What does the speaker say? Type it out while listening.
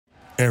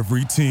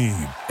Every team,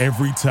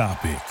 every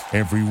topic,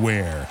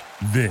 everywhere.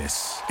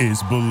 This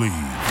is Believe.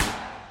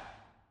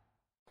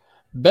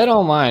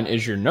 BetOnline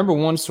is your number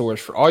one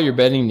source for all your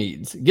betting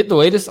needs. Get the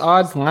latest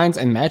odds, lines,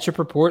 and matchup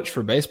reports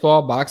for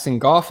baseball, boxing,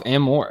 golf,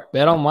 and more.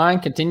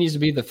 BetOnline continues to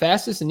be the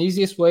fastest and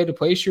easiest way to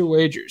place your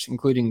wagers,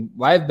 including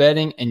live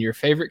betting and your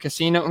favorite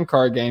casino and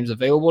card games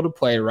available to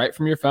play right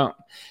from your phone.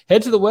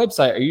 Head to the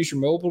website or use your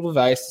mobile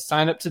device to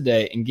sign up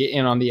today and get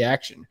in on the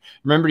action.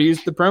 Remember to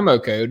use the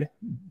promo code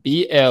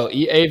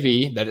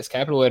BLEAV, that is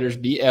capital letters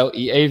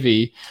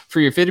BLEAV,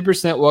 for your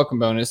 50% welcome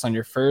bonus on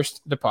your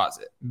first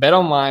deposit.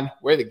 BetOnline,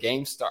 where the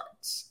game starts.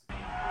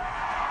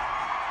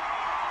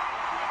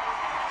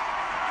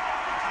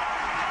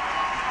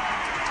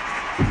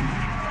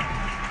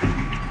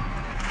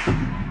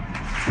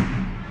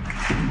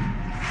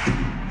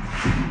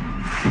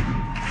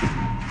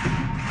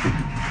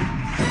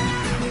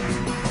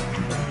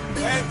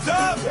 Hands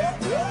up!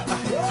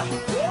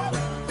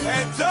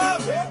 Hands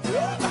up!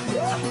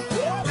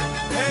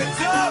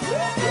 Hands up!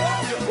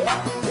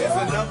 Here's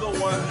another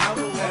one,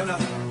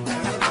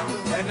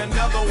 and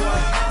another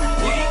one.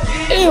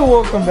 And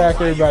welcome back,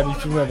 everybody,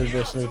 to another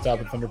edition of the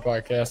Top of Thunder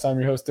podcast. I'm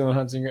your host, Dylan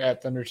Hunsinger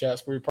at Thunder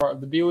Chats. We're part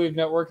of the Believe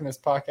Network, and this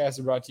podcast is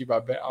brought to you by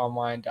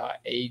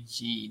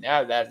BetOnline.ag.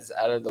 Now that is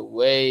out of the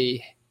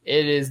way,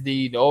 it is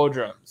the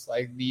doldrums,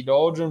 like the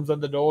doldrums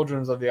of the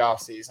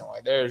offseason.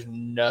 Like, there's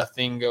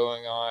nothing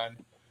going on,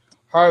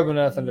 hardly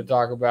nothing to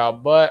talk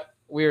about, but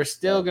we are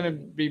still going to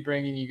be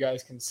bringing you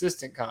guys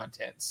consistent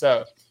content.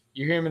 So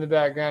you hear him in the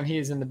background. He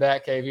is in the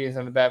Batcave. He is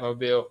in the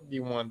Batmobile. The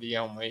one, the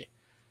only,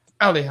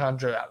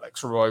 Alejandro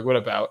Alex Roy. What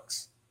up,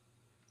 Alex?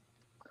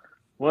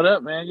 What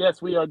up, man?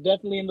 Yes, we are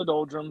definitely in the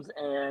doldrums,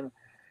 and,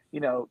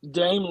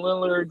 Dame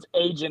Lillard's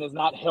agent is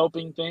not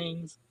helping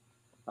things.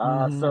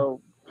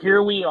 So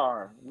here we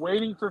are,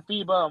 waiting for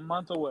FIBA a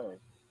month away.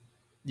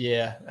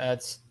 Yeah,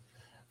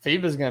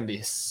 FIBA's going to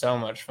be so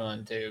much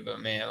fun, too.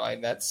 But, man,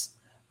 like, that's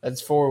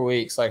 4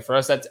 weeks. Like, for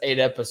us, that's 8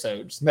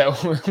 episodes that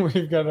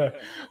we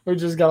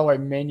just got to, like,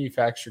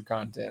 manufacture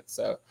content.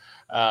 So,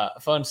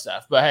 fun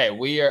stuff. But, hey,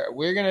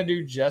 we're going to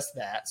do just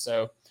that.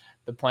 So,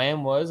 the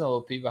plan was a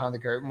little peek behind the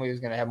curtain. We was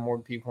going to have more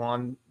people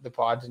on the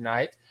pod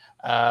tonight.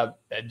 That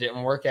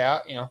didn't work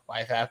out.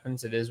 Life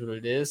happens. It is what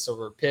it is. So,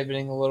 we're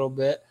pivoting a little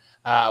bit.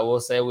 I will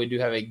say we do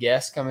have a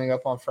guest coming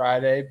up on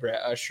Friday.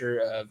 Brett Usher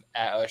of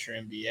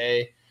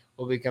 @UsherNBA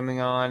will be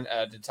coming on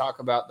to talk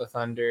about the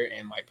Thunder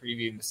and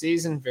previewing the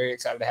season. Very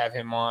excited to have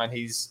him on.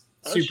 He's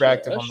super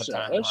active on the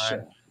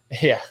timeline.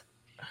 Yeah,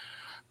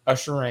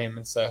 Usher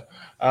Raymond. So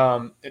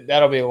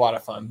that'll be a lot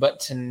of fun. But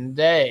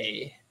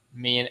today,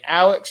 me and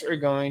Alex are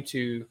going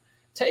to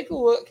take a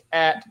look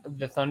at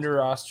the Thunder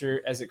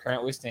roster as it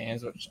currently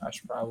stands, which I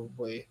should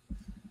probably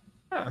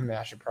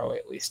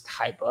at least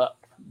hype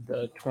up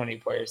the 20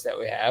 players that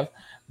we have.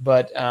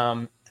 But,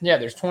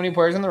 there's 20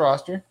 players on the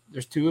roster.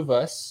 There's 2 of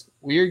us.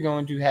 We are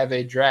going to have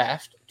a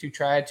draft to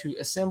try to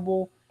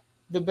assemble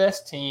the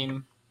best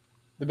team,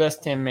 the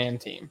best 10-man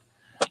team.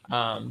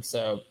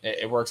 So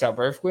it works out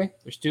perfectly.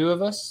 There's 2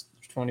 of us.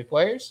 There's 20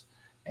 players.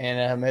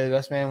 And may the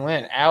best man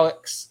win.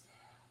 Alex,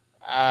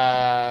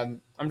 I'm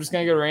just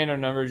going to go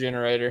random number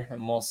generator,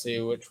 and we'll see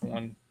which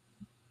one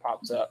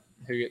pops up,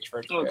 who gets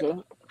first pick.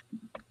 Okay.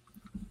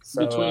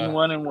 So, between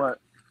 1 and what?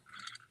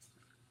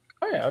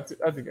 Oh, yeah, that's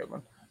a good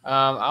one.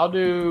 I'll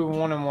do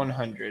 1 and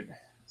 100.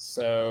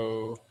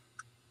 So,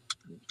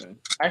 okay.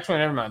 Actually,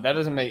 never mind. That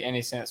doesn't make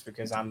any sense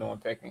because I'm the one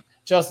picking.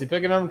 Chelsea,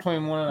 pick a number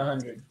between 1 and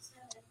 100.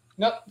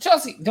 No,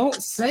 Chelsea, don't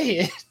say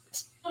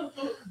it.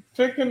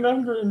 Pick a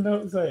number and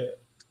don't say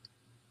it.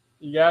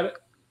 You got it?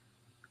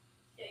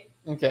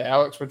 Okay,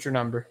 Alex, what's your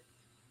number?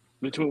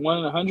 Between 1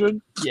 and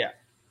 100? Yeah.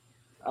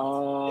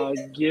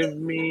 Give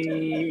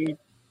me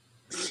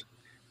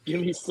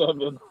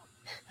 7.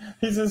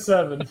 He's a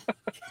 7.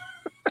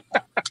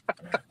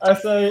 I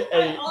say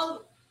 8.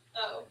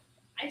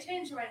 I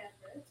changed my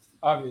number.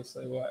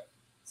 Obviously, what?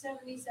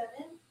 77.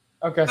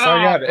 Okay, so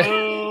I got it.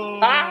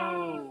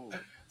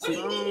 What do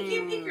you mean you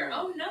can't pick your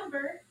own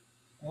number?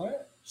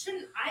 What?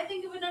 Shouldn't I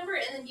think of a number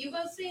and then you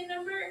both say a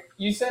number?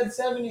 You said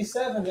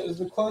 77. It was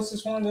the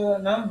closest one to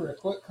that number.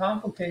 Quit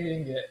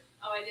complicating it.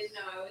 Oh, I didn't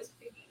know I was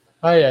picking.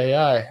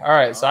 Aye. All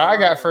right, so I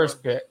got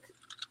first pick.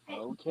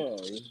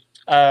 Okay.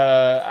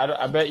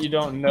 I bet you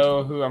don't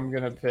know who I'm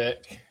going to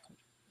pick.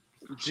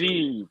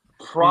 Gee,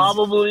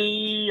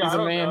 probably, he's I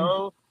don't a man.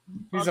 know.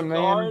 He's a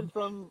man guard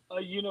from a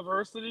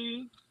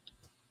university.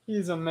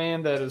 He's a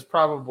man that is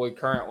probably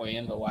currently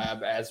in the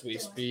lab as we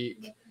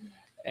speak.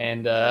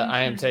 And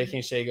I am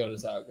taking Shai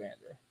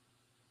Gilgeous-Alexander.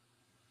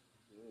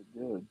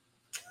 Good.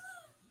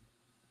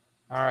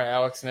 All right,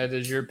 Alex, and that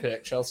is your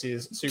pick. Chelsea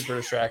is super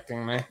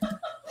distracting me.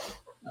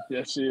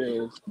 Yes, she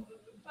is.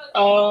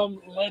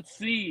 Let's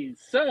see.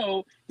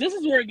 So this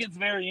is where it gets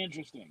very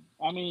interesting.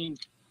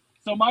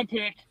 So my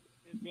pick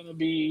is going to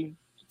be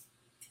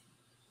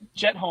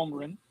Chet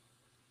Holmgren,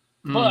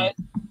 but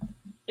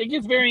it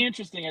gets very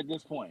interesting at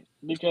this point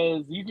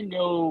because you can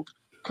go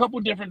a couple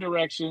different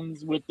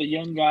directions with the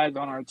young guys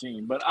on our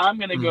team, but I'm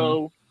going to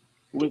go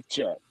with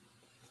Chet.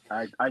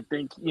 I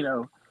think,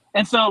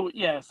 And so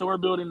we're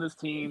building this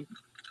team.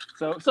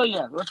 So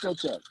yeah, let's go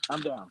Chet.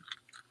 I'm down.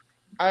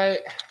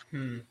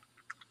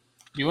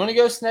 Do you want to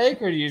go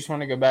Snake, or do you just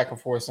want to go back and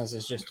forth since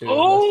it's just two of us?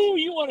 Oh,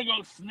 you want to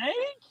go Snake?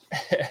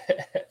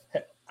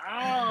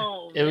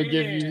 Oh, it would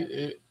give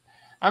you.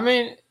 I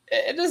mean,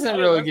 it doesn't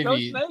really give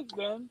you. Snake,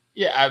 then.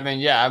 Yeah, I mean,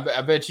 yeah,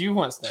 I bet you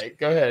want Snake.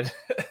 Go ahead.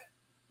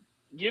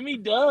 Give me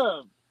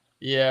Dub.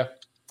 Yeah,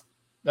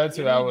 that's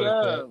who I would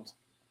have picked.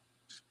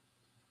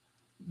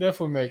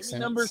 Definitely makes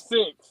sense. Number 6.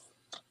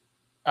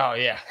 Oh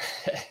yeah,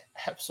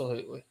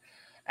 absolutely.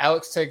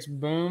 Alex takes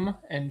Boom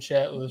and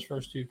Chet with his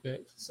first 2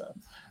 picks. So,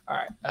 all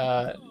right.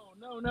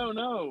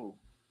 No.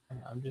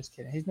 I'm just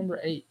kidding. He's number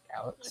 8,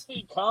 Alex.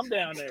 Hey, calm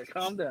down there.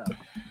 Calm down.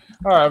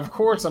 All right. Of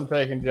course, I'm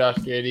taking Josh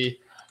Giddey.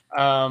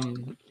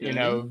 You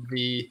know,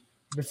 the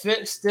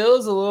fit still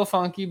is a little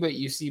funky, but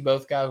you see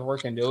both guys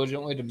working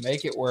diligently to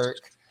make it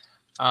work.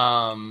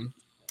 I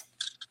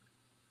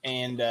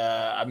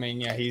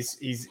mean, yeah,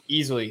 he's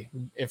easily,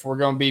 if we're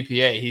going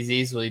BPA, he's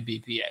easily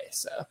BPA.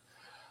 So,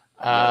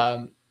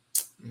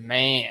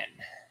 man,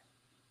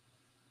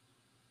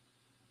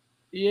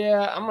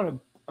 yeah,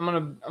 I'm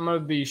gonna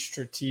be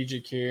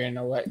strategic here and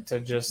elect to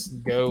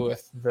just go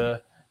with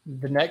the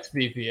next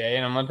BPA,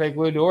 and I'm gonna take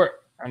Lou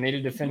Dort. I need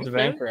a defensive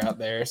anchor out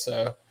there,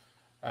 so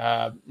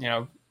you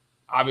know,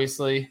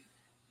 obviously,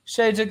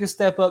 Shea took a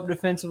step up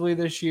defensively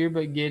this year,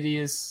 but Giddey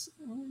is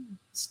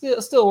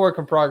still a work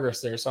in progress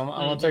there. So I'm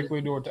gonna take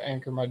Lou Dort to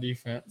anchor my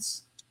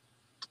defense.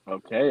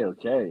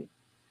 Okay.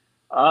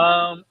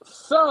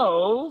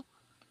 So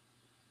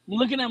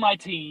looking at my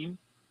team,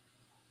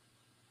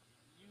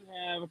 you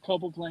have a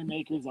couple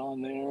playmakers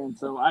on there, and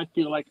so I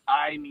feel like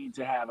I need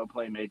to have a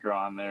playmaker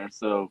on there.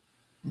 So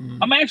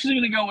I'm actually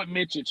going to go with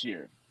Mitchich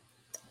here.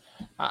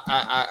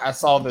 I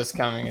saw this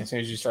coming as soon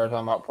as you started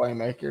talking about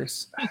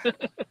playmakers.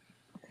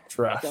 It's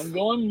rough. So I'm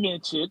going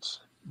Mitchich.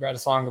 Write a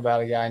song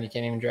about a guy and you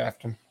can't even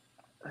draft him.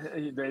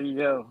 There you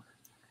go.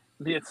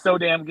 It's so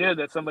damn good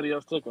that somebody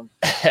else took him.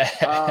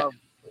 So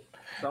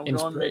I'm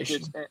going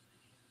Mitchich.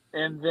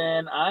 And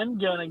then I'm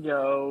going to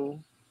go,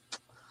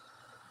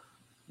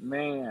 I'm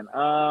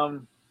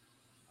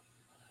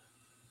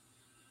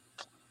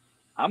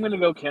going to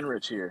go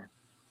Kenrich here.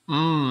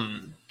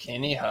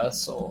 Kenny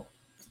Hustle.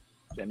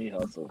 I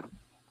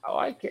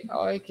like it.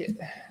 I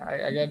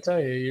got to tell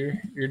you,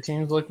 your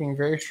team's looking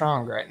very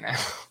strong right now.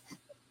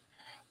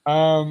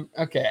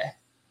 Okay.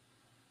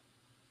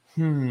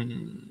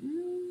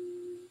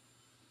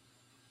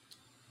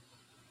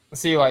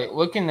 See, like,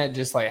 looking at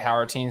just, like, how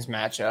our teams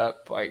match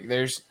up, like,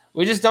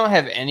 we just don't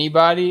have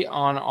anybody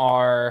on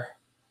our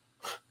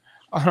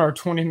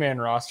 20-man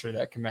roster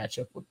that can match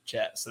up with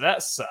Chet. So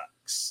that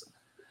sucks.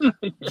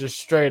 Just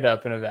straight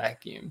up in a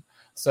vacuum.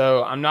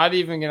 So I'm not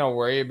even going to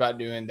worry about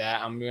doing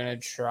that. I'm going to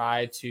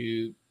try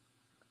to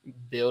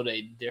build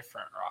a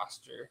different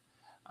roster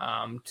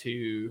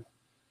to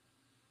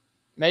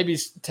maybe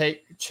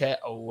take Chet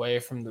away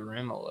from the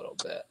rim a little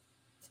bit.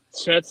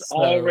 Chet's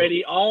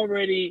already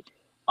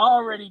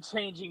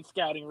changing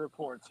scouting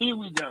reports. Here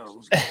we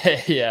go.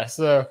 Yeah,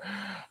 so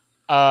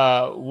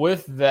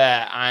with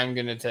that, I'm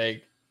going to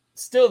take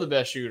still the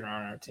best shooter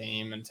on our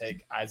team and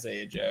take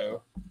Isaiah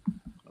Joe.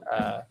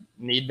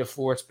 Need the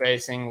floor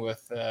spacing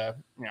with, I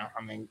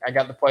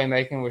got the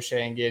playmaking with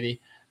Shea and Giddey.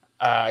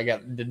 I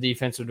got the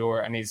defensive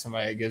door. I need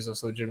somebody that gives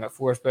us legitimate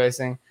floor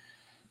spacing.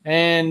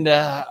 And,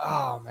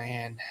 oh,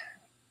 man.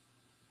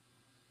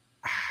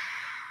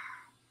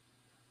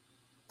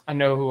 I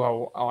know who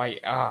I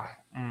like.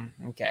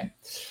 Okay.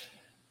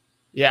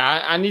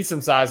 Yeah, I need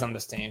some size on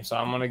this team, so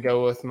I'm going to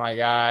go with my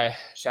guy.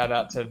 Shout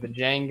out to the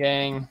Jang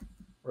Gang.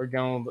 We're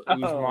going with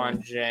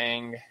Ousmane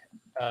Jang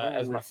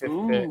as my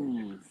 5th pick.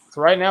 So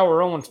right now we're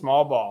rolling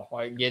small ball.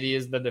 Like, Giddey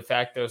is the de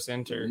facto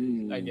center,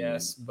 I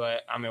guess.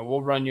 But, I mean,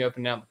 we'll run you up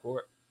and down the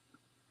court.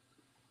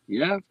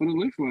 Yeah, that's what it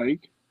looks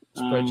like.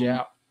 Spread you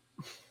out.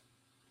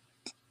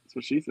 That's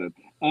what she said.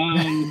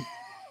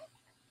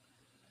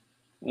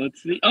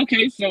 Let's see.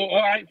 Okay, so,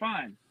 all right,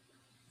 fine.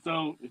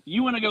 So if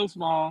you want to go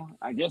small,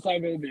 I guess I'll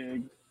go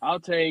big. I'll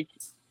take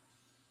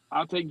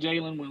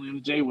Jalen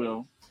Williams, J.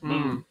 Will.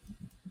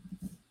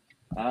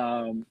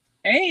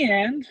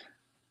 And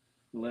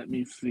let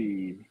me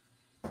see.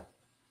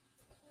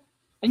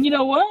 And you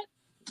know what?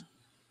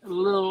 A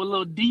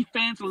little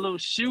defense, a little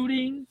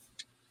shooting.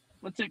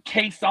 What's it?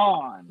 Case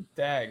on.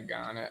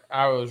 Daggone it.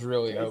 I was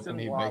really hoping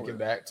he'd make it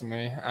back to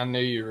me. I knew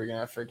you were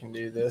gonna freaking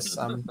do this.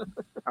 I'm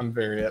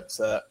very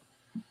upset.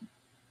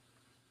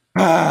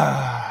 Okay.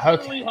 I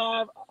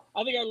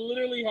think I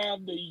literally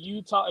have the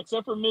Utah,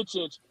 except for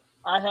Mitchich,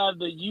 I have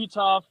the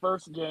Utah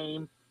first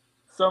game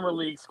summer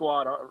league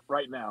squad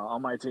right now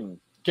on my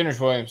team. Kenrich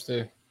Williams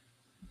too.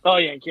 Oh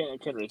yeah,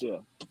 Kenrich, yeah.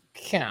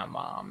 Come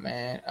on,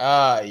 man.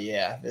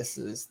 Yeah, this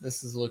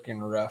is looking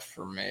rough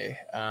for me.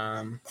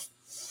 How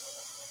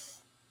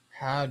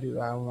do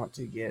I want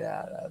to get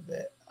out of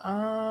it?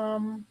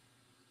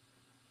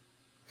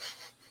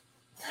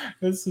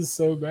 This is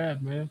so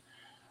bad, man.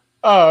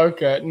 Oh,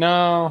 okay.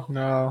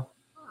 No.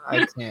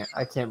 I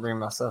can't bring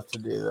myself to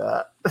do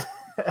that.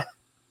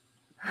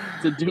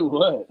 To do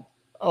what?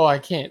 Oh, I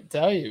can't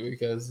tell you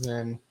because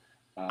then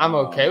I'm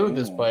okay with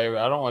this man. player,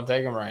 but I don't want to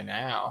take him right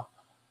now.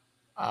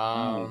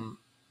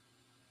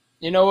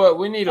 You know what?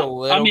 We need a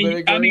little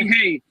bit of green.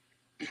 Hey,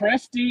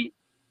 Presty,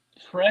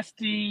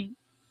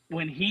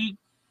 when he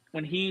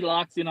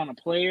locks in on a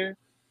player,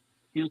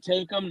 he'll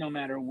take him no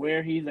matter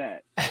where he's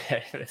at.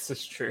 This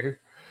is true.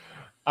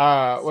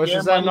 Which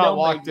is I'm not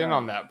locked in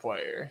on that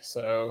player.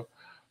 So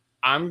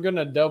I'm going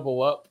to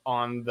double up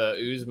on the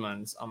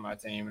Usmans on my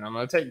team, and I'm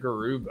going to take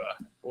Garuba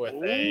with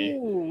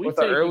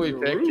an early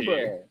pick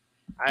here.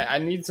 I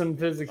need some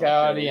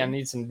physicality. Okay. I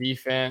need some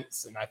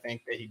defense, and I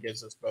think that he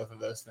gives us both of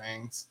those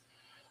things.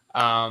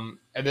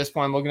 At this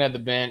point, I'm looking at the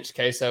bench.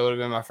 Queso would have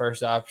been my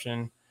first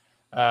option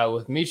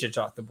with Micic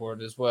off the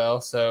board as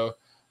well. So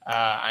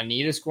I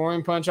need a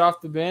scoring punch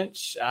off the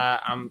bench.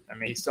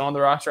 He's still on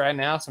the roster right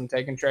now, so I'm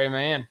taking Trey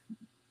Mann.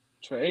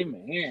 Trey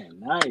Mann,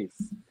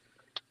 nice.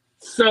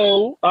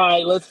 So, all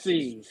right, let's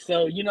see.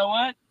 So, you know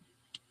what?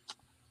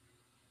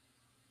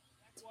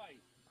 Jack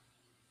White.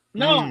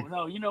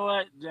 No, you know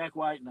what? Jack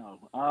White, no.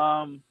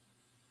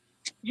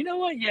 You know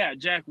what? Yeah,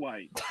 Jack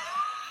White.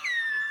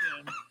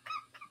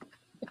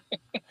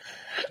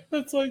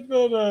 That's like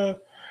that.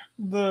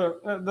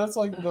 That's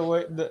like the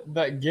way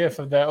that gif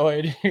of that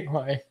lady.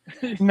 Like,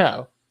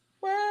 no.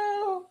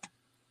 Well,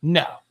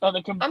 no. Oh,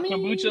 the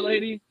kombucha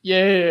lady.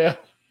 Yeah.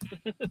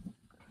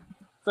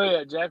 So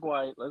yeah, Jack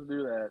White. Let's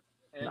do that.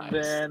 And nice.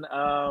 Then,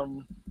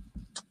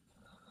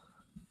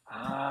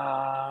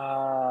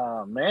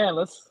 man,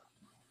 let's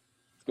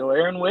go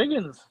Aaron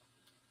Wiggins.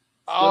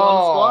 Still on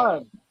the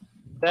squad.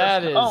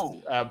 That is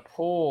a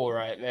pull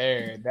right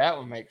there. That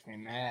one makes me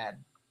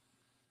mad.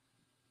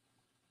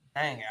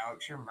 Dang,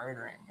 Alex, you're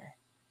murdering me.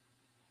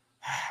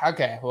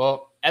 Okay,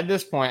 well, at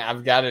this point,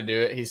 I've got to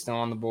do it. He's still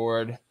on the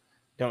board.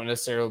 Don't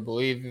necessarily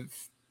believe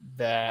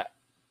that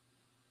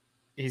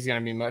he's going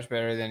to be much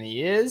better than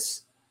he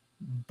is,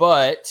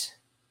 but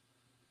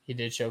he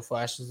did show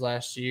flashes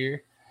last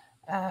year.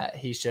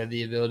 He showed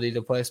the ability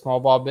to play small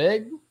ball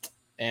big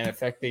and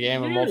affect the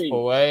game in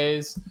multiple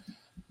ways.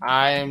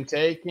 I am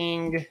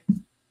taking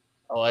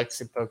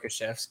Alexei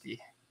Pokusevski.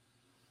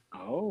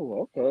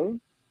 Oh, okay.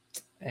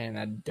 And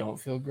I don't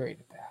feel great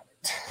about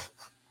it.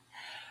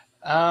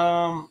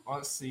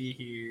 Let's see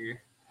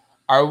here.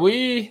 Are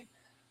we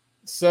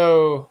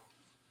Sure,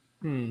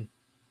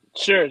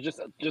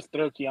 just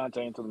throw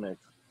Keontae into the mix.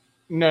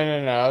 No.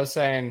 I was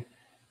saying,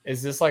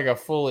 is this like a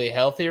fully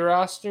healthy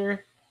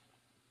roster?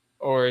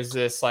 Or is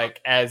this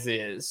like as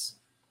is?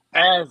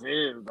 As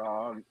is,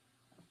 dog.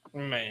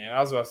 Man,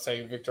 I was about to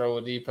say Victor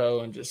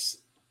Oladipo and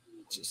just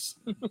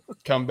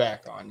come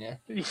back on you.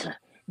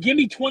 Give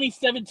me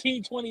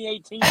 2017,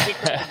 2018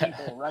 Victor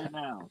Oladipo right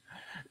now.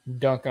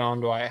 Dunking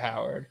on Dwight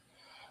Howard.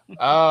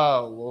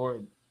 Oh,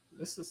 Lord.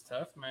 This is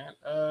tough, man.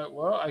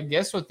 Well, I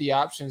guess with the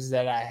options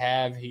that I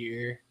have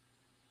here.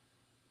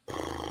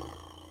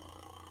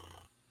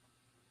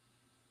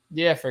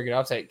 Yeah, forget it.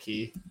 I'll take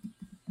Key.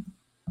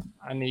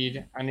 I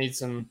need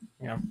some,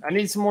 I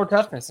need some more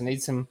toughness. I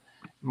need some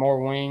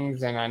more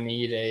wings, and I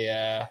need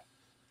a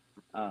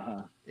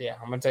yeah,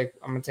 I'm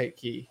gonna take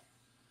Key.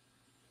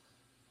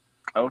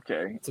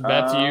 Okay. It's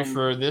about to you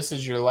for this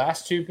is your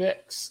last two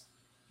picks.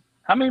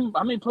 How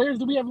many players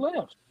do we have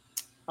left?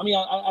 I mean,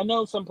 I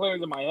know some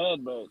players in my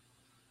head, but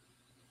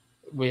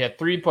we had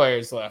 3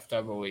 players left,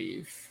 I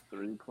believe.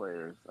 3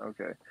 players.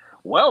 Okay.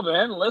 Well,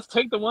 then, let's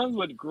take the ones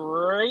with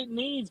great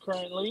needs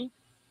currently.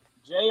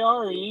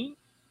 JRE.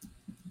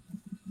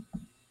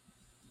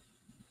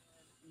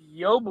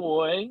 Yo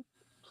boy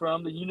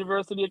from the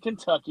University of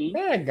Kentucky.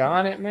 Man,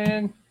 gone it,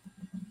 man.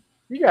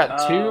 You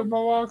got 2 of my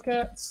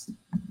Wildcats?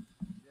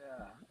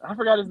 Yeah. I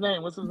forgot his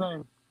name. What's his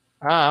name?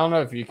 I don't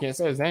know. If you can't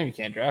say his name, you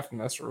can't draft him.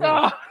 That's the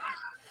rule.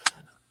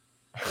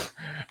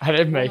 I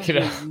didn't make it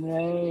up. His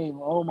name.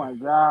 Oh, my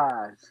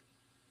gosh.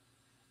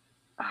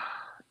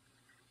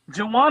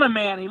 Joanna,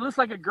 man. He looks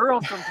like a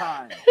girl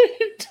sometimes.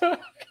 He does.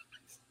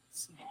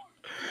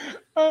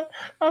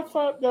 I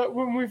thought that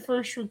when we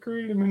first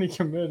recruited him and he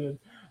committed.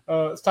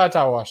 It's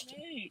Ty Washington.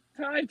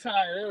 Hey,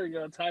 Ty. There we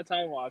go. Ty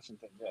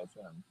Washington. That's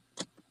him.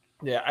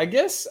 Yeah, I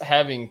guess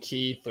having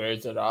Key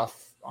throws it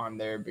off on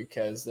there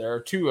because there are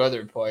 2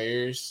 other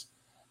players,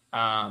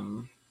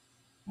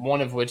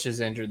 one of which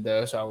is injured,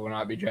 though, so I will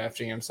not be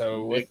drafting him.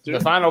 So with the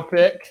final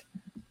pick,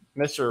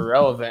 Mr.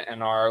 Irrelevant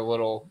in our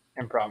little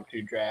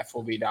impromptu draft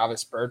will be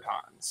Davis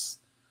Bertans.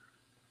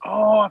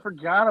 Oh, I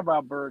forgot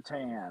about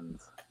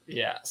Bertans.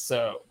 Yeah,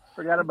 so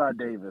forgot about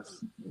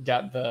Davis.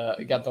 Got the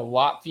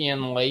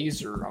Latvian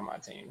laser on my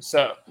team.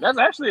 So that's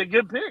actually a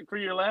good pick for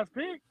your last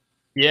pick.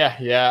 Yeah,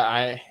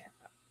 I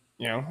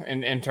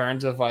in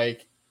terms of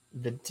like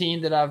the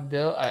team that I've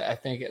built, I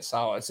think it's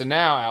solid. So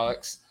now,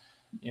 Alex,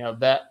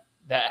 that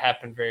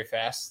happened very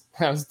fast.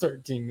 That was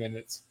 13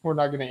 minutes. We're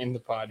not going to end the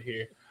pod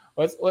here.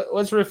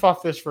 Let's riff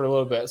off this for a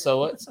little bit.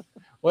 So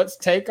let's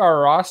take our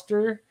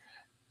roster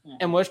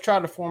and let's try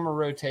to form a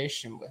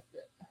rotation with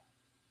it.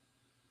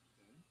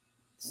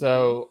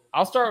 So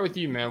I'll start with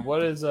you, man.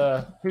 What is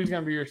who's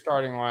going to be your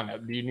starting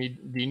lineup? Do you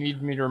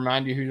need me to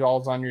remind you who's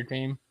all's on your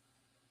team?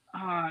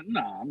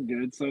 No, I'm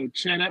good. So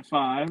Chet at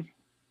 5.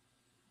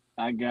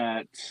 I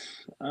got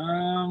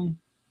I'm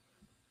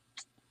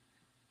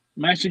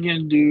actually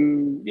gonna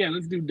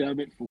let's do Dub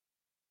at 4.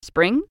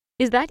 Spring?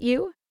 Is that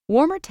you?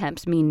 Warmer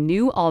temps mean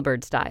new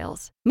Allbirds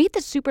styles. Meet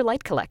the Super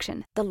Light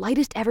Collection, the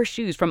lightest ever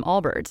shoes from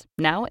Allbirds,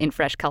 now in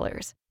fresh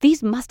colors.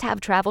 These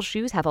must-have travel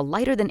shoes have a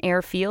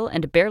lighter-than-air feel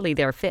and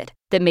barely-there fit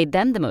that made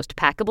them the most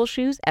packable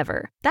shoes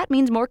ever. That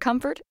means more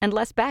comfort and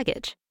less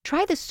baggage.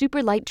 Try the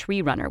Super Light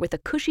Tree Runner with a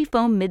cushy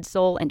foam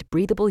midsole and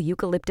breathable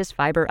eucalyptus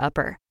fiber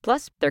upper.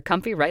 Plus, they're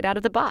comfy right out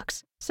of the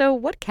box. So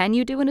what can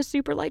you do in a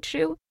super light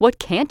shoe? What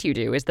can't you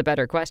do is the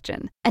better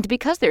question. And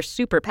because they're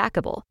super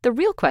packable, the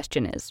real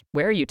question is,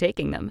 where are you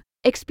taking them?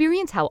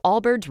 Experience how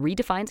Allbirds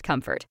redefines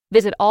comfort.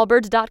 Visit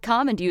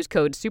allbirds.com and use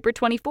code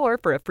SUPER24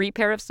 for a free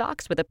pair of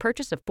socks with a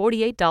purchase of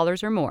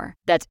 $48 or more.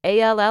 That's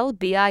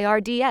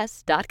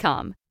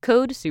ALLBIRDS.com.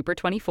 Code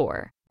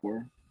SUPER24.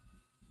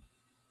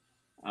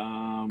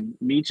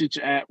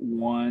 Micic at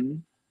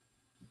 1.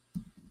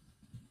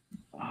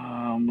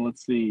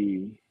 Let's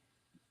see.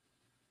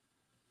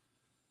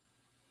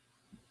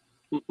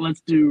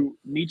 Let's do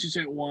Micic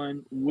at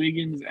 1,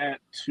 Wiggins at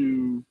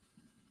 2,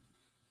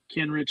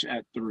 Kenrich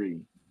at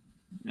 3,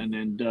 and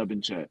then Dub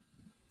and Chet.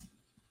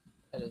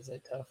 That is a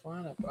tough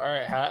lineup. All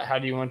right, how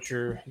do you want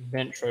your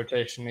bench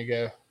rotation to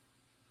go?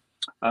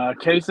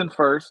 Case in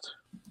first,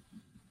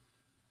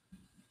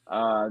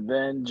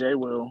 then Jay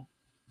Will.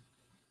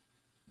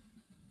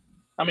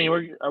 I mean,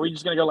 are we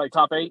just gonna go like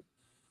top 8?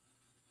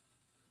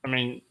 I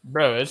mean,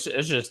 bro, it's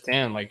just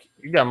 10. Like,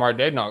 you got Mark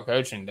Daignault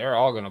coaching; they're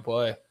all gonna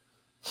play.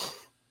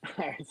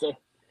 All right, so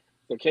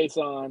Case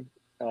on,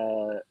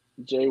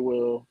 Jay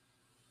Will.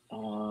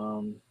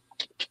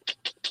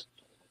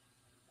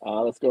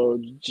 Let's go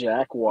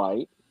Jack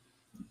White.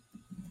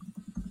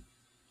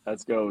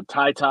 Let's go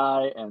Ty,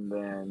 and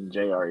then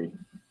JRE.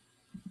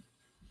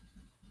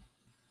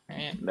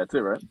 Man, that's it,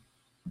 right?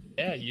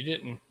 Yeah, you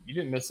didn't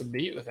miss a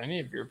beat with any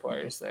of your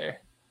players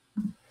there.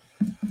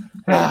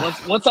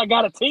 once I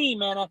got a team,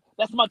 man,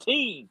 that's my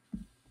team.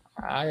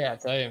 I gotta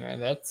tell you, man,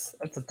 that's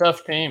a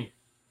tough team.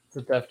 It's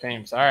a tough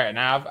team. So, all right,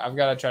 now I've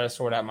got to try to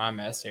sort out my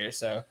mess here.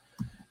 So,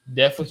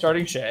 definitely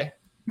starting Shea.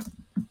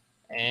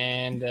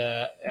 And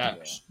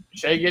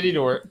Shea, Giddey,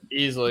 Dort,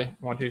 easily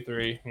 1, 2,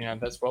 3. You know,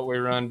 that's what we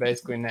run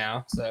basically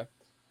now. So,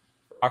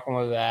 rocking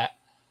with that.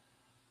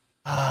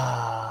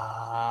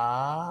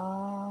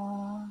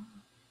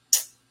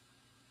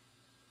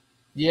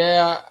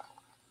 Yeah.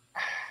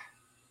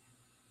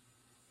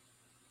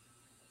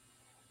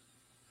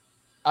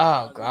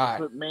 Oh God.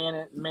 Put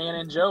Man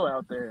and Joe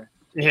out there.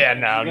 Yeah,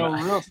 no,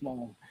 real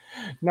small.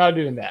 Not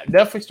doing that.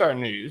 Definitely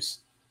starting Ooze.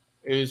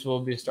 Ooze will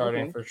be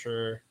starting for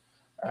sure.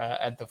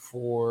 At the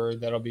 4,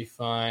 that'll be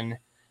fun.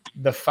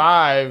 The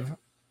 5,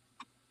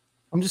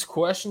 I'm just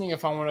questioning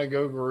if I want to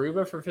go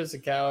Garuba for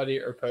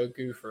physicality or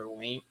Poku for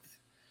length.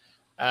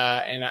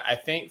 And I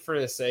think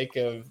for the sake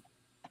of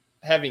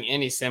having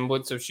any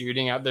semblance of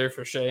shooting out there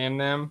for Shea and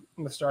them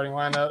in the starting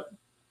lineup,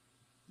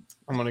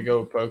 I'm going to go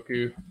with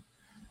Poku.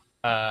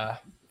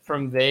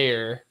 From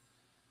there,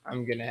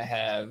 I'm going to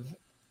have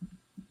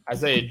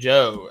Isaiah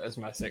Joe as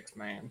my 6th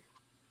man.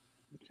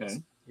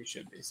 Okay. He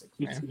should be 6th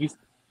man.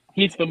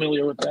 He's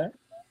familiar with that.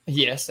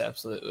 Yes,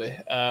 absolutely.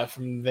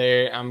 From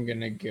there, I'm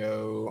gonna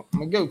go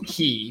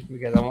Key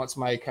because I want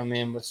somebody to come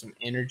in with some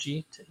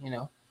energy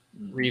to,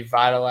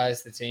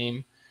 revitalize the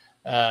team.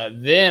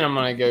 Then I'm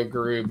gonna go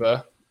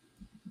Garuba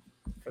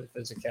for the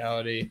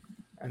physicality,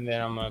 and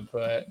then I'm gonna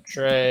put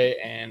Trey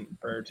and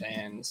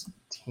Bertans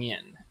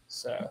 10.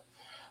 So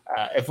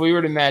if we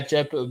were to match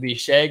up, it would be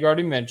Shea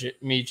guarding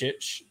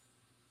Micic.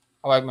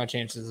 I like my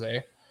chances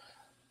there.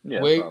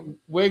 Yeah,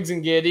 Wiggs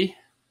and Giddey.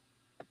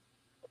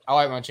 I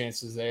like my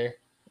chances there.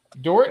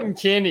 Dort and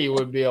Kenny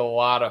would be a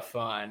lot of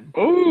fun.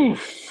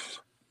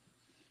 Oof.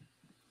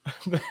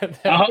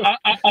 I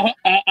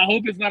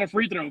hope it's not a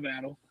free throw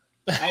battle.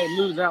 I would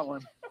lose that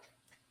one.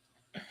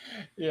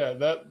 Yeah,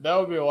 that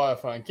would be a lot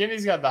of fun.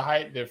 Kenny's got the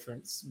height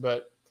difference,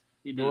 but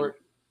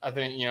Dort, I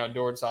think,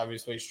 Dort's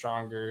obviously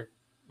stronger,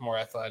 more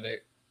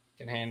athletic,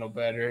 can handle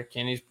better.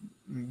 Kenny's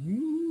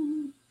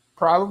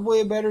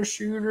probably a better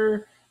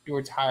shooter.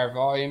 Dort's higher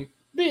volume.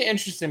 Be an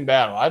interesting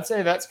battle. I'd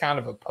say that's kind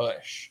of a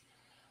push.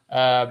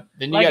 Then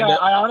you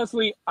I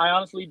honestly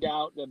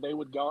doubt that they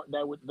would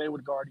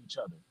guard each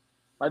other.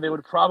 Like they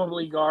would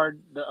probably guard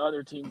the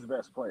other team's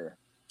best player.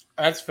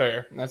 That's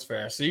fair.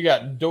 So you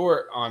got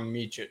Dort on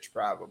Micic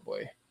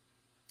probably.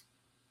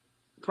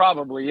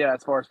 Probably, yeah,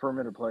 as far as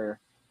perimeter player.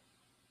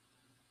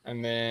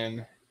 And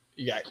then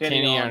you got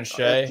Kenny on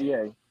Shea.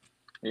 SGA.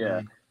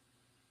 Yeah.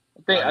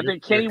 I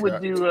think Kenny would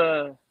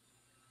do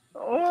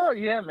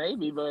yeah,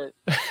 maybe, but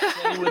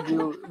Kenny would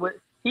do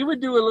he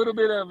would do a little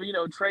bit of,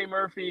 Trey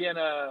Murphy and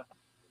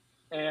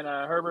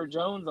Herbert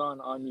Jones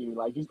on you.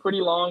 Like he's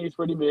pretty long, he's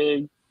pretty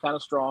big, kind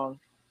of strong.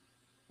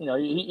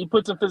 He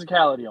puts some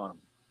physicality on him.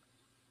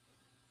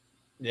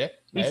 Yeah.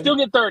 He still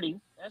get 30.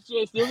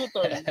 SGA still get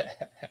 30.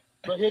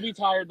 But he'll be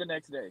tired the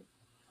next day.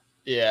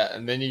 Yeah,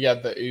 and then you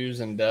got the Ooze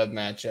and Dub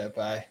matchup.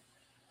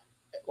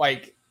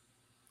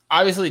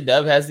 obviously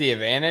Dub has the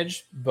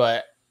advantage,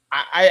 but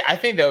I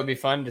think that would be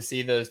fun to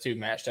see those two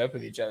matched up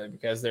with each other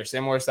because they're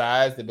similar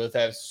size. They both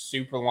have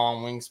super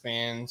long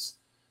wingspans.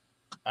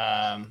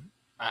 I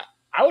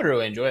would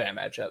really enjoy that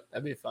matchup.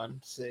 That'd be fun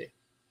to see.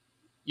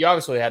 You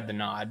obviously had the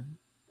nod,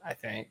 I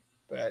think,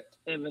 but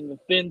And then the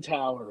Thin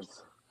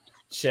Towers.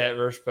 Chet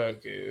versus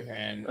Poku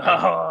and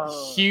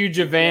huge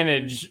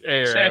advantage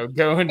arrow Chet.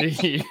 going to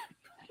you.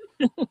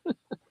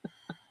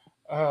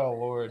 Oh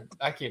Lord,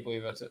 I can't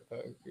believe I said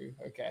Poku.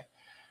 Okay,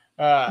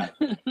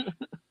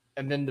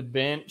 and then the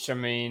bench. I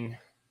mean,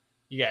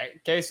 you got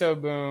Queso,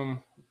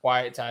 Boom,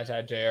 White, Ty,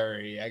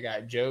 JRE. I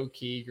got Joe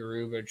Key,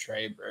 Garuba,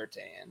 Trey,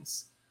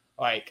 Bertans.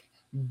 Like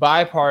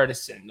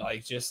bipartisan,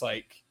 like just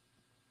like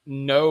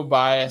no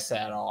bias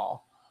at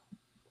all.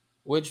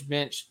 Which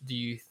bench do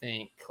you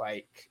think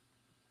like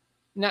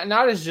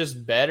not as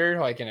just better,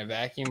 like in a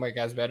vacuum, like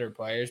has better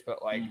players,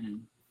 but like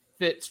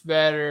fits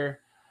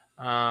better,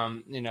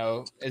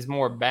 is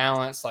more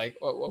balanced? Like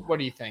what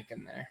are you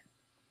thinking there?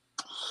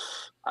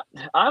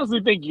 I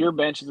honestly think your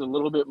bench is a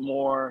little bit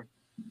more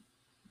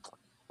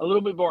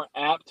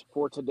apt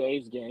for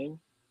today's game.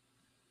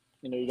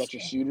 You got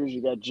your shooters,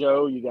 you got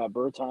Joe, you got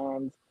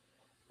Bertans,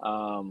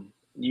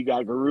 you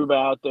got Garuba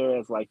out there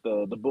as like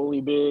the bully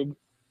big.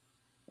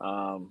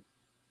 I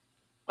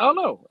don't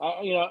know.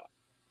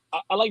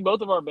 I like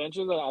both of our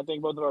benches. I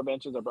think both of our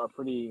benches are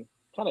pretty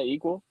kind of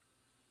equal.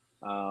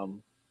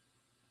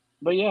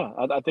 But yeah,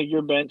 I think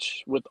your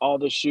bench with all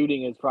the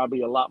shooting is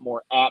probably a lot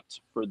more apt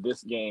for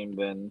this game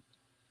than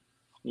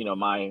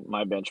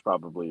my bench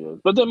probably is.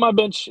 But then my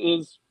bench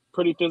is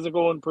pretty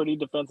physical and pretty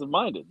defensive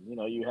minded.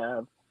 You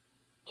have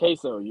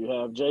Queso, you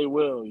have Jay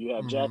Will, you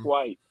have Jack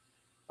White.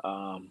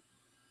 So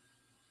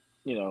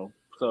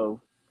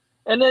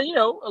and then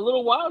a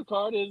little wild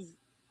card is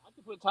I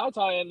could put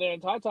Ty in there,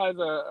 and Ty's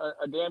a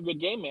damn good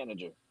game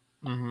manager.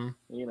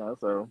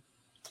 So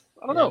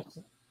I don't know.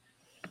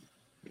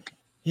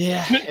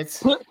 Yeah,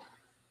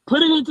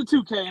 put it into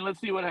 2K and let's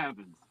see what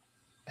happens.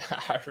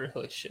 I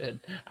really should.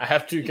 I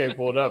have 2K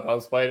pulled up. I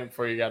was playing it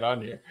before you got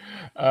on here.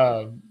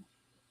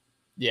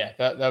 Yeah,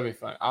 that'll be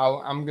fun.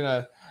 I'm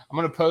gonna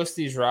post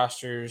these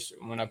rosters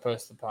when I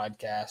post the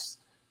podcast.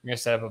 I'm gonna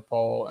set up a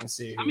poll and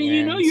see who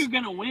wins. You're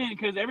gonna win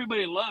because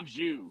everybody loves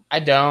you. I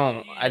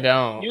don't.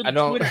 You're the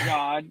Twitter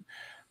god.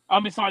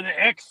 Sorry,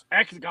 the X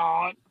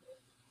god.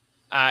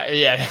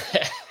 Yeah.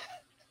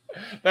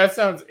 That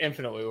sounds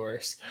infinitely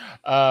worse.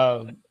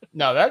 No,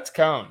 that's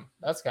Cone.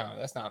 That's Cone.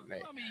 That's not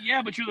me.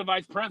 Yeah, but you're the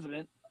vice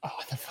president.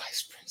 Oh, the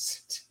vice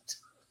president.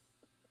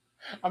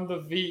 I'm the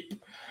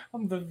Veep.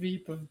 I'm the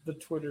Veep of the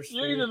Twitter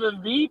sphere. You're either the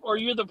Veep or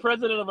you're the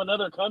president of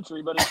another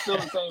country, but it's still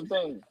the same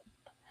thing.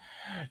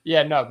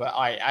 Yeah, no, but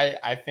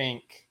I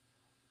think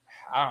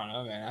I don't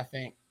know, man. I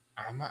think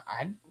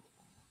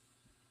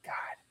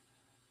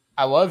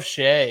I love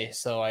Shea,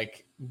 so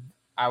like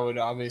I would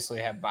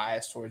obviously have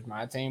bias towards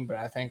my team, but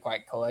I think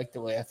like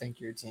collectively, I think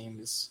your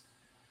team's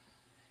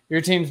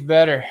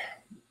better.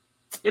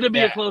 It'll be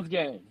a close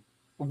game.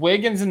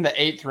 Wiggins in the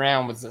 8th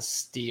round was a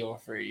steal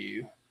for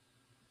you.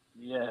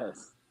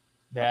 Yes.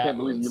 I That can't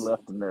believe you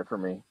left him there for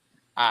me.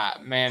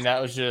 Man,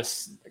 that was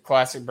just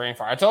classic brain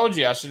fire. I told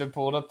you I should have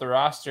pulled up the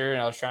roster,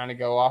 and I was trying to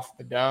go off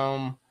the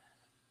dome,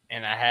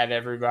 and I had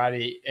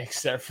everybody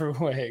except for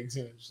Wiggs.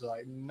 It was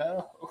like,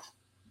 no.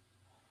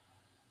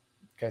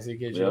 Because he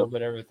gives you a little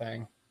bit of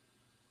everything.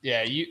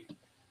 Yeah,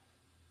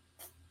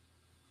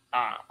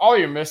 all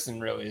you're missing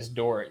really is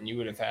Dort, and you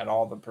would have had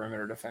all the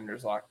perimeter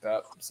defenders locked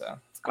up. So.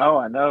 Oh,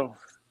 I know.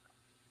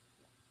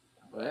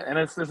 And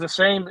it's a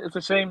shame. It's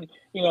a shame.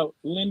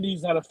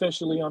 Lindy's not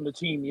officially on the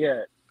team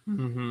yet.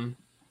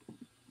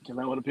 Because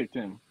I would have picked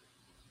him.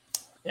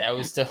 Yeah,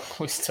 we still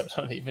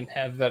don't even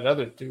have that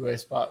other two-way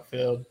spot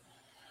filled.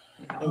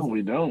 No,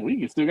 we don't.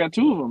 We still got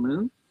 2 of them,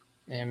 man.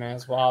 Yeah, man,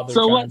 it's wild.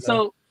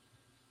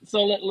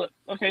 Look.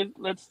 Okay,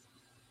 let's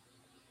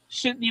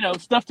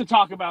stuff to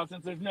talk about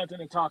since there's nothing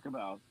to talk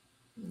about.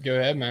 Go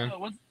ahead, man.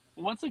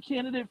 What's a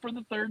candidate for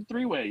the third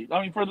 3-way?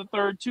 For the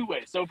third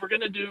 2-way. So if we're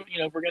gonna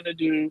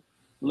do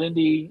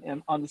Lindy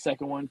and on the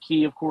second one,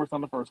 Key, of course,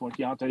 on the first one,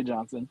 Keontae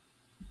Johnson.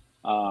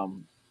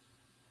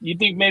 You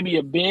think maybe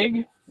a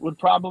big would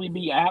probably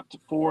be apt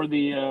for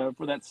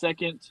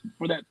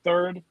that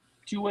third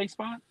 2-way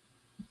spot?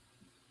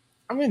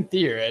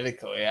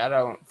 Theoretically, I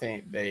don't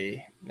think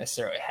they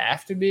necessarily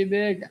have to be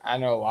big. I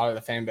know a lot of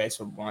the fan base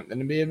would want them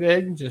to be a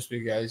big just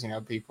because,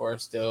 people are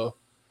still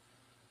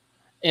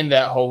in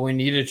that whole we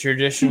need a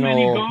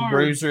traditional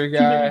bruiser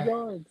guy.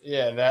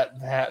 Yeah,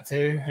 that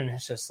too. And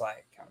it's just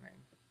like,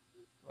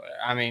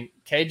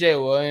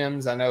 KJ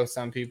Williams, I know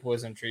some people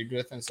was intrigued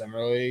with in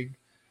Summer League.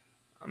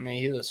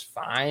 He was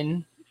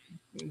fine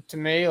to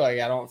me. Like,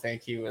 I don't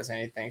think he was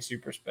anything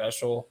super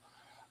special.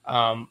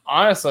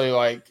 Honestly,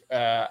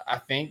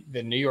 I think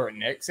the New York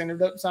Knicks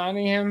ended up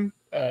signing him,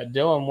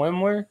 Dylan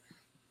Wimler,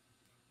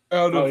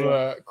 out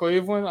of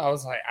Cleveland. I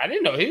was like, I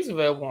didn't know he was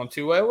available on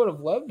 2-way. I would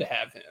have loved to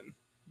have him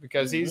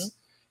because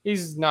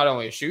he's not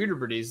only a shooter,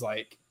 but he's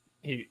like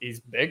he's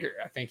bigger.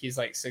 I think he's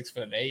like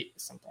 6'8",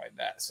 something like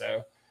that.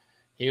 So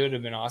he would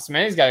have been awesome.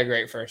 And he's got a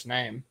great first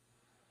name.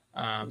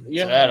 So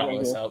that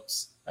always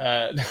helps.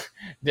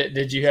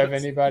 Did you have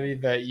anybody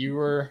that you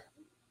were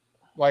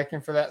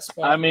liking for that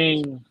spot? I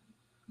mean,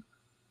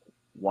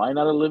 why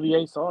not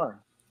Olivier Sarr?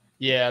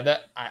 Yeah,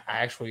 that I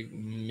actually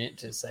meant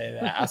to say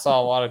that. I saw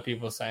a lot of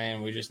people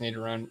saying we just need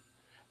to run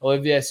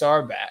Olivier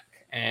Sarr back.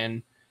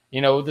 And,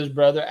 with his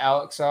brother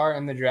Alex Sarr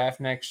in the draft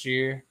next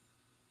year,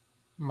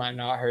 might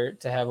not hurt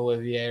to have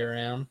Olivier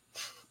around.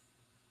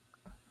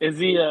 Is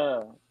he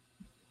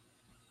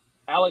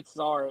Alex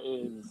Sarr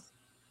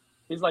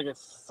he's like a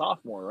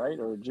sophomore, right?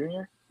 Or a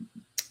junior?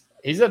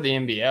 He's at the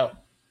NBL.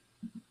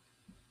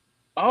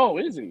 Oh,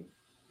 is he?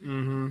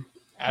 Mm-hmm.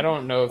 I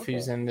don't know if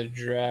he's in the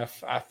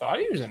draft. I thought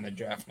he was in the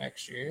draft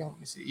next year. Let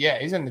me see. Yeah,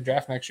 he's in the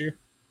draft next year.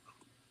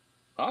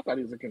 I thought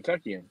he was a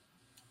Kentuckian.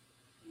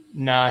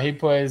 Nah, he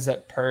plays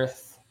at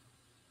Perth.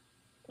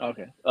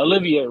 Okay.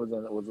 Olivier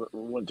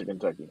went to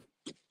Kentucky.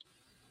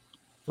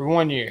 For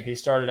 1 year, he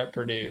started at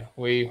Purdue.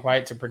 We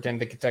like to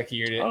pretend the Kentucky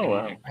year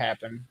didn't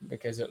happen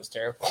because it was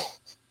terrible.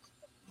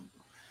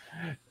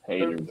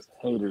 Haters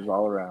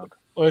all around.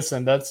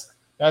 Listen, that's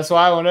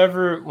why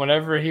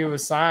whenever he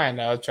was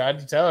signed, I tried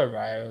to tell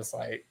everybody, I was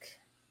like,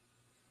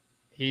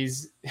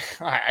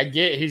 I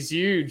get he's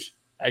huge.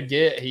 I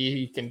get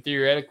he can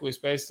theoretically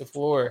space the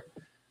floor.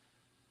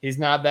 He's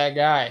not that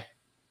guy.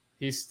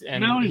 He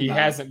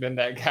hasn't been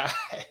that guy.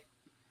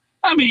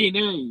 I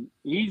mean,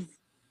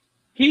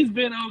 he's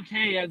been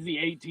okay as the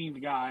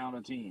 18th guy on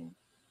a team.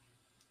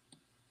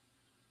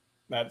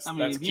 That's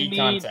key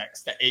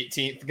context. The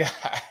 18th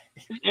guy.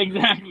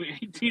 Exactly,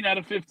 18 out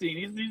of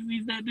 15.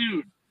 He's that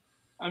dude.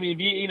 I mean,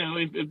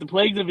 if the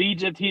plagues of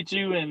Egypt hit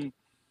you and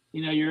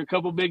you're a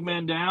couple big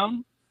men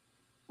down,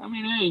 I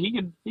mean, hey,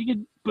 he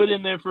could put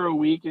in there for a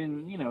week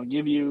and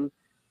give you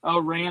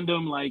a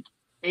random like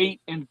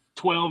 8 and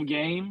 12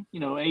 game.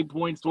 8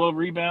 points, 12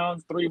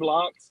 rebounds, 3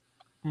 blocks,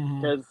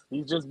 because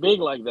he's just big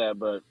like that.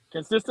 But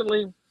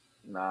consistently,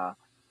 nah.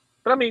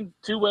 But I mean,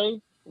 two-way,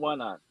 why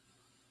not?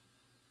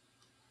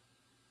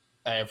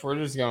 Hey, if we're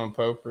just going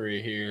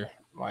potpourri here,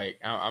 like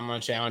I'm going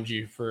to challenge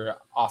you for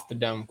off the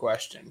dome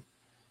question.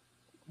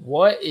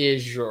 What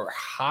is your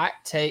hot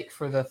take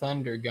for the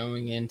Thunder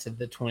going into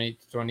the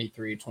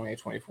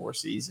 2023-2024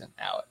 season,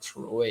 Alex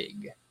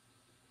Roig?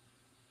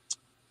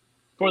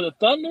 For the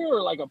Thunder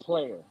or like a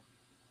player?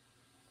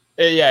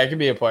 Yeah, it could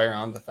be a player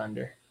on the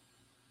Thunder.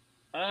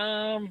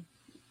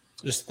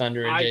 Just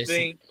Thunder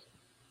adjacent.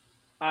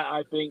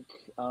 I think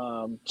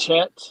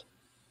Chet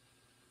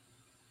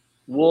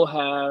will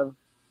have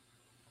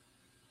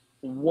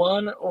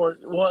he'll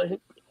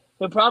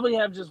probably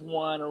have just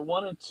one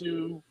or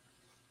two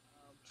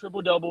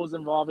triple doubles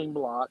involving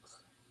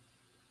blocks.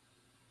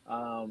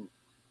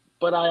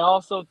 But I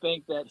also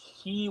think that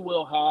he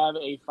will have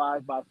a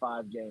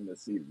 5x5 game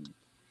this season.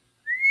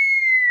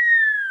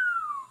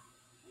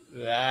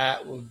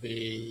 That would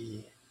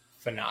be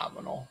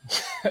phenomenal.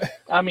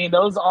 I mean,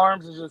 those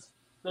arms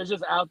they're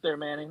just out there,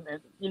 man.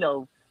 And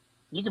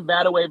you can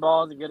bat away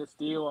balls and get a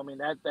steal. I mean,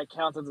 that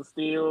counts as a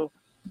steal.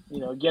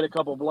 Get a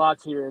couple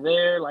blocks here or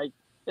there. Like,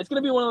 it's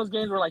going to be one of those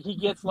games where, like, he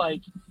gets,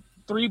 like,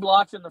 3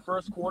 blocks in the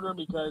first quarter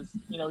because,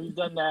 he's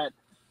done that.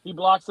 He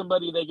blocks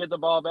somebody, they get the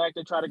ball back,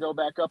 they try to go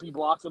back up, he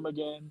blocks them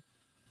again.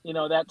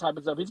 That type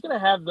of stuff. He's going to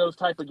have those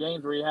type of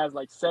games where he has,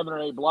 like, 7 or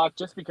 8 blocks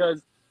just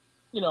because,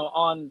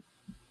 on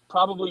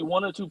probably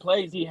 1 or 2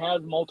 plays, he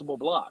has multiple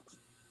blocks.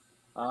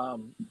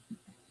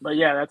 But,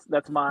 yeah,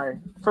 that's my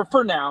 –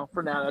 for now,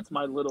 that's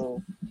my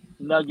little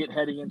nugget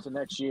heading into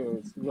next year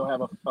is you'll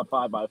have a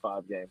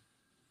 5x5 game.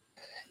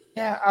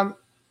 Yeah,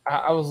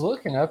 I was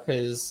looking up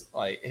his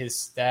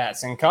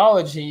stats in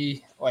college.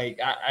 He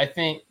I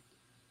think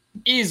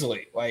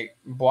easily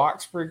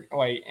blocks per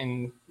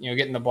and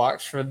getting the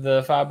blocks for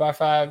the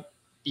 5x5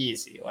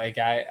 easy.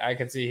 I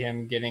could see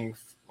him getting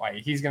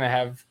he's gonna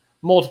have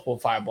multiple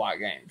 5-block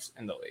games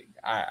in the league.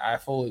 I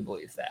fully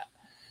believe that.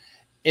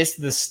 It's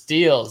the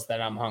steals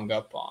that I'm hung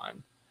up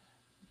on,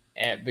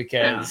 and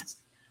because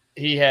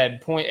he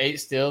had 0.8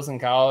 steals in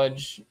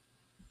college.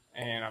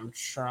 And I'm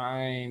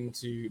trying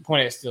to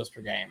 0.8 steals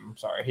per game. I'm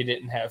sorry. He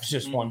didn't have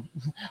just a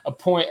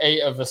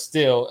 0.8 of a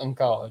steal in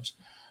college.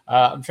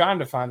 I'm trying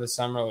to find the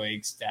summer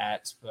league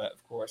stats, but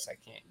of course I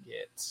can't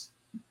get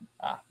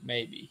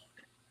maybe.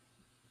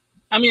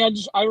 I mean,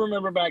 I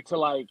remember back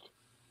to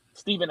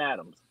Steven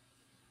Adams,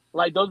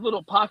 those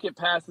little pocket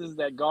passes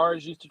that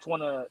guards used to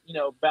want to,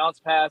 bounce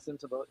pass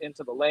into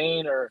the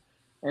lane or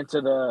into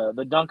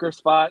the dunker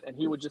spot. And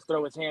he would just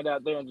throw his hand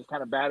out there and just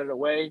kind of bat it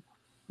away.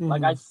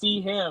 I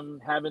see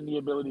him having the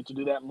ability to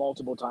do that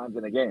multiple times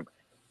in a game.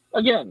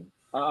 Again,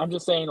 I'm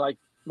just saying,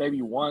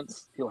 maybe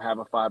once he'll have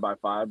a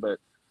 5x5, but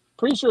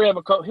pretty sure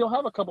he'll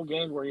have a couple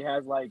games where he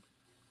has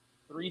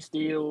 3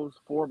 steals,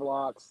 4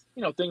 blocks,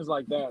 things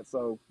like that.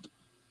 So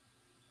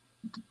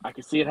I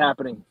can see it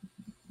happening.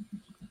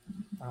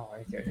 I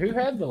like it. Who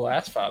had the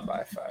last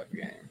 5x5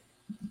 game?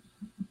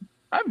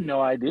 I have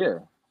no idea.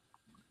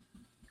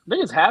 I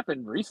think it's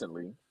happened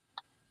recently.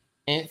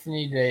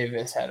 Anthony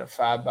Davis had a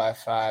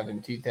 5x5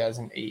 in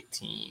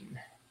 2018.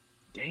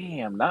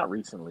 Damn, not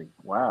recently.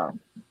 Wow.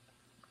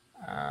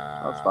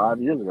 That was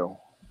 5 years ago.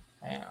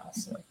 Hang on a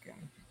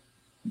second.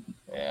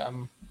 Yeah,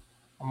 I'm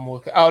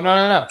looking. Oh,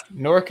 no.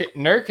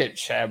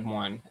 Nurkic had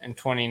one in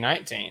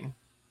 2019.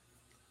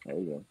 There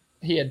you go.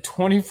 He had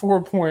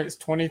 24 points,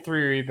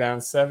 23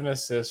 rebounds, 7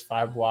 assists,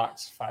 5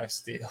 blocks, 5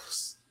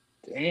 steals.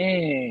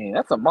 Dang,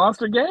 that's a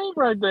monster game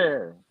right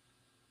there.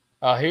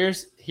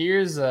 Here's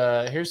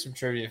some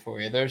trivia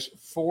for you. There's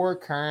 4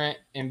 current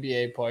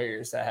NBA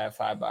players that have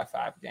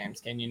 5x5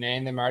 games. Can you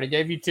name them? I already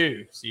gave you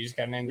 2, so you just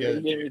got to name the other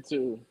 2. Give me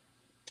 2.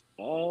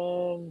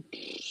 Oh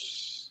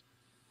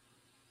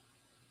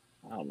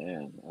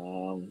man.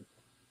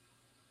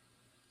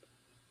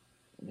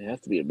 It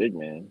has to be a big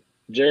man.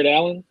 Jared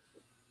Allen?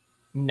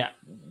 No.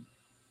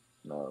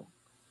 No.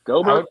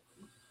 Gobert?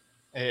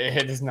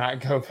 It is not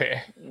Gobert.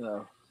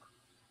 No.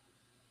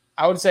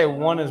 I would say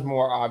one is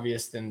more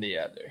obvious than the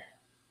other.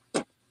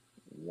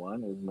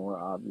 One is more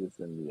obvious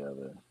than the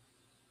other.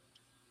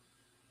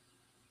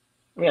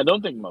 I mean, I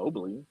don't think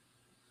Mobley.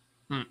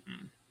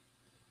 Mm-mm.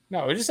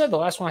 No, we just said the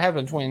last one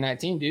happened in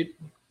 2019, dude.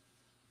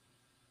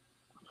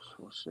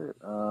 Well, shit.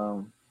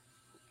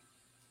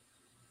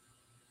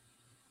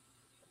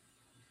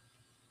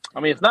 I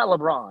mean, it's not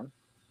LeBron.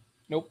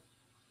 Nope.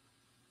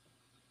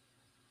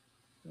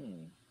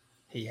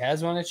 He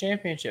has won a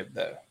championship,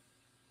 though.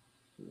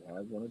 He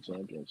has won a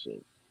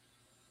championship.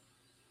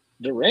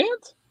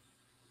 Durant?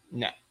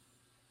 No.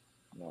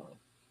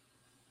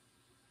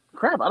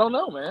 Crap, I don't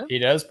know, man. He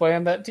does play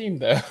on that team,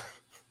 though.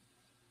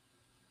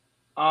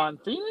 On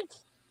Phoenix?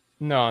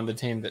 No, on the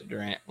team that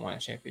Durant won a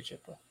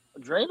championship with.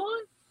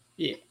 Draymond?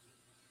 Yeah.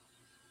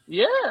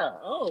 Yeah.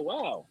 Oh,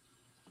 wow.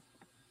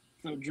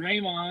 So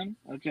Draymond,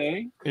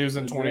 okay. He was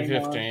in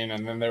 2015,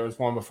 and then there was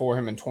one before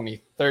him in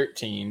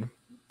 2013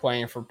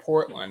 playing for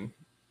Portland.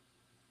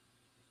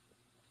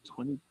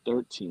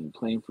 2013,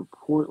 playing for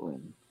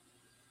Portland.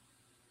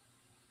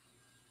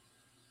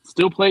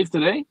 Still plays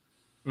today?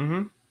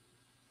 Mm-hmm.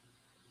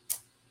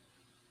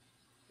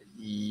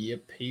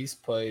 Yep, he's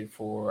played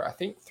for, I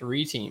think,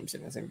 3 teams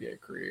in his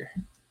NBA career.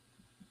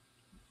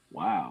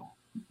 Wow.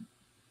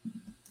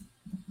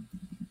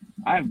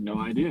 I have no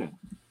idea.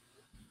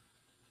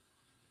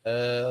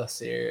 Let's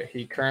see here.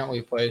 He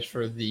currently plays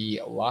for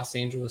the Los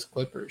Angeles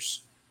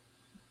Clippers.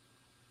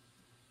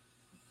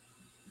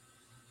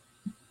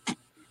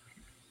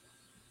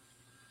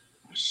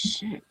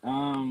 Shit.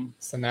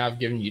 So now I've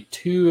given you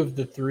 2 of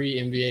the 3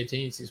 NBA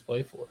teams he's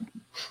played for.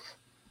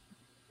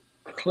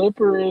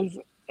 Clippers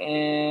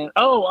and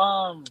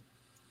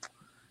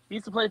he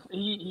used to play.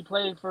 He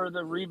played for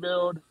the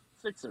rebuild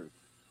Sixers.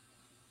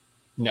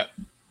 No. Okay,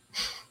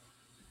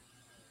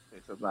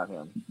 so it's not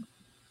him.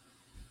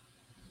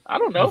 I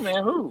don't know,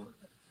 man. Who?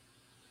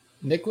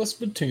 Nicholas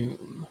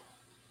Batum.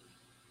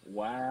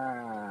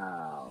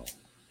 Wow.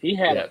 He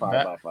had a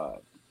 5x5.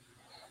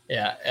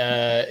 Yeah,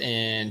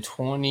 in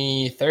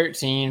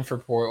 2013 for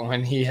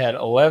Portland, he had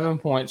 11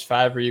 points,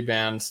 5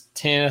 rebounds,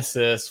 10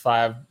 assists,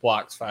 5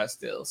 blocks, 5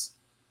 steals.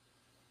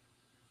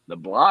 The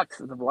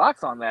blocks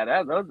on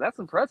that's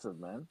impressive,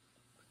 man.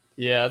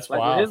 Yeah, that's Like,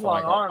 wild with his for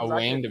long arms, a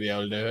wing to be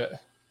able to do it.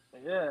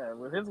 Yeah,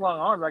 with his long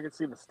arms, I could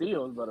see the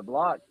steals, but a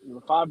block,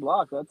 5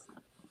 blocks, that's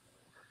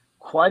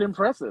quite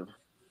impressive.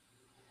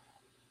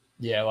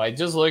 Yeah, like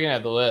just looking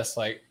at the list,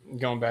 like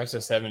going back to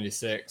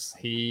 76,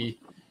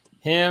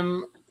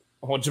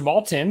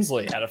 Jamal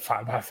Tinsley had a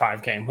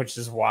 5x5 game, which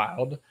is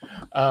wild.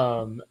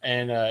 And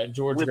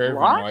George With Gervin,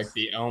 blocks? like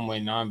the only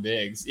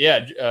non-bigs.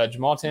 Yeah,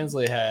 Jamal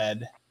Tinsley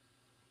had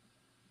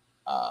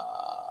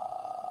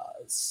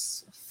 5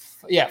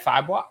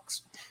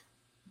 blocks.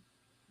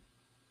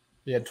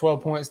 He had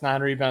 12 points, 9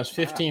 rebounds,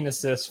 15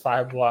 assists,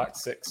 5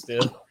 blocks, 6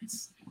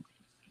 steals.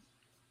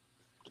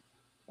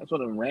 That's one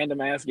of the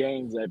random ass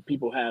games that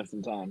people have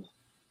sometimes.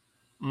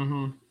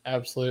 Mm-hmm.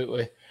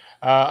 Absolutely.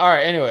 All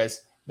right.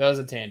 Anyways, that was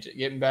a tangent.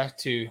 Getting back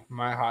to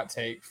my hot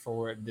take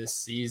for this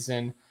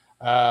season.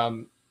 I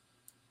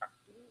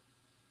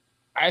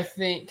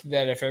think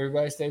that if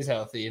everybody stays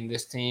healthy and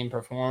this team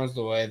performs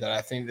the way that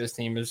I think this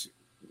team is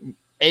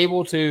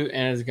able to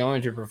and is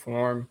going to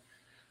perform,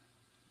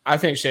 I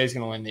think Shai's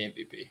going to win the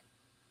MVP.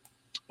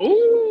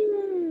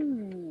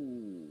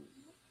 Ooh.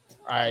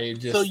 I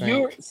just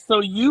think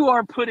you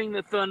are putting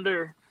the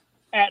Thunder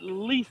at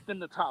least in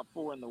the top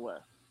 4 in the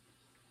West.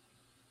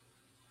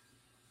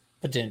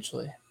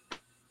 potentially.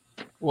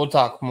 We'll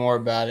talk more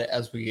about it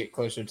as we get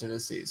closer to the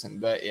season.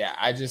 But yeah,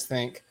 I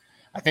think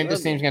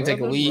this team's going to take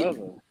a leap.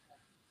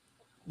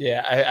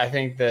 Yeah, I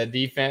think the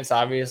defense,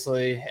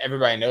 obviously,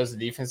 everybody knows the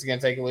defense is going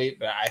to take a leap,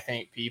 but I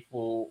think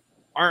people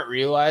aren't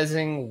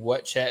realizing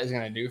what Chet is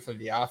going to do for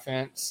the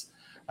offense,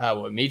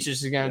 what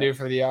Meechis is going to do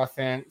for the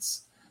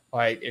offense.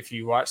 Like, if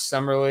you watch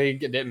Summer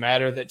League, it didn't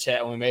matter that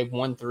Chet only made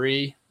 1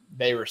 3.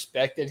 They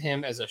respected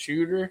him as a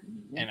shooter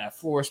and a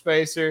floor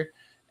spacer,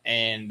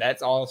 and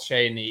that's all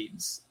Shai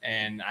needs.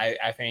 And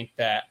I think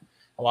that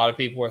a lot of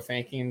people are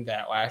thinking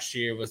that last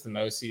year was the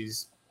most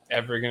he's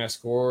ever going to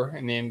score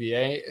in the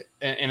NBA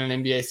in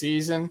an NBA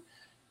season,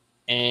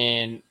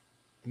 and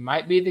it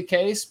might be the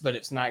case, but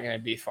it's not going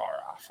to be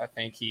far off. I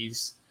think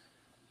he's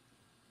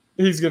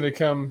going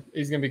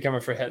to be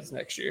coming for heads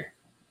next year.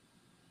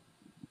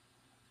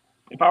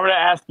 If I were to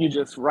ask you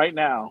just right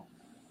now,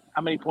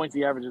 how many points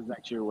he averages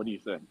next year, what do you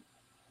think?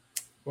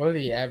 What did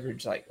he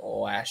average like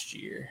last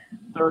year?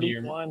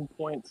 31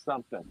 point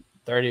something.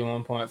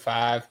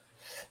 31.5.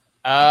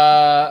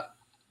 I'm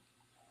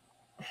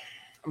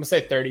gonna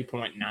say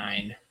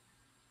 30.9.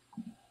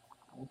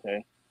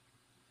 Okay.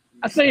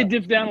 I say it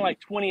dips down to like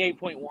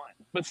 28.1,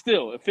 but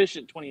still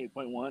efficient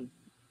 28.1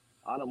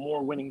 on a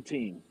more winning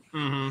team.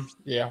 Mm-hmm.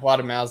 Yeah, a lot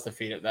of mouths to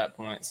feed at that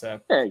point. So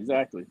Yeah,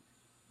 exactly.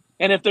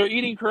 And if they're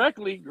eating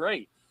correctly,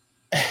 great.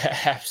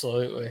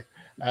 absolutely.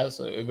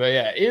 But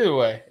yeah, either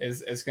way,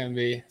 it's gonna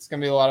be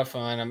a lot of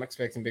fun. I'm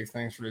expecting big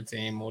things for the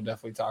team. We'll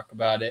definitely talk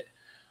about it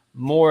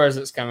more as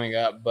it's coming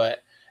up.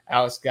 But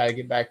Alex got to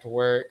get back to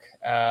work.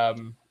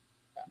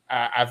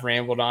 I've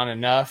rambled on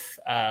enough.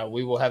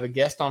 We will have a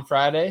guest on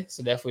Friday,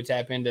 so definitely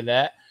tap into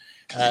that.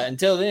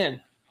 Until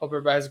then, hope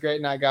everybody has a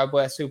great night. God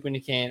bless. Hoop when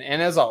you can.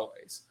 And as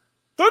always,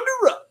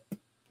 thunder up.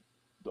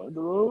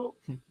 Thunder up.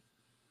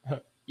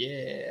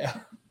 Yeah.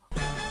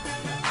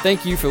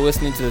 Thank you for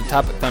listening to the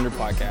Topic Thunder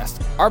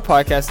podcast. Our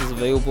podcast is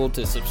available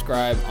to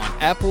subscribe on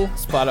Apple,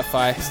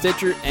 Spotify,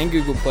 Stitcher, and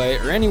Google Play,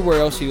 or anywhere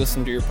else you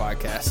listen to your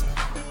podcast.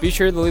 Be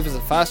sure to leave us a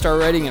 5-star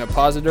rating and a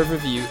positive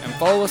review, and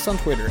follow us on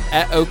Twitter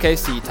at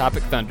OKC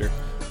Topic Thunder.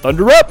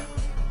 Thunder up!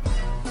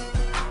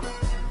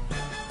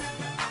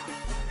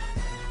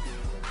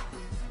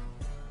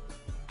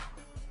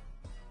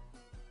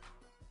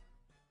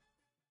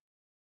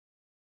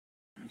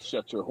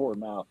 Shut your whore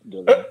mouth,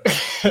 Dylan.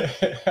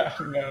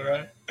 I know,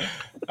 right?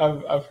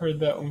 I've heard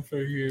that one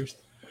for years.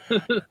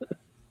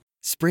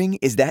 Spring,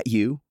 is that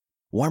you?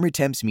 Warmer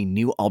temps mean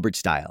new Allbirds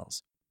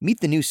styles. Meet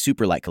the new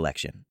Superlight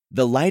collection,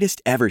 the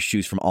lightest ever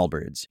shoes from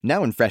Allbirds,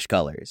 now in fresh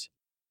colors.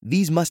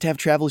 These must-have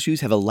travel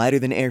shoes have a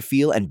lighter-than-air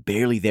feel and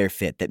barely there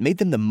fit that made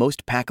them the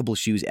most packable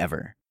shoes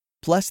ever.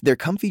 Plus, they're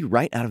comfy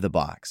right out of the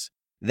box.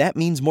 That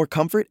means more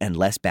comfort and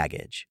less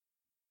baggage.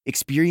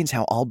 Experience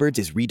how Allbirds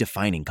is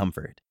redefining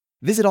comfort.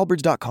 Visit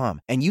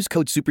allbirds.com and use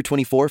code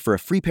SUPER24 for a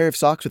free pair of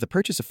socks with a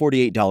purchase of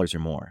 $48 or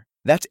more.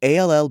 That's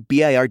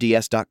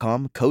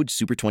ALLBIRDS.com, code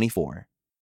SUPER24.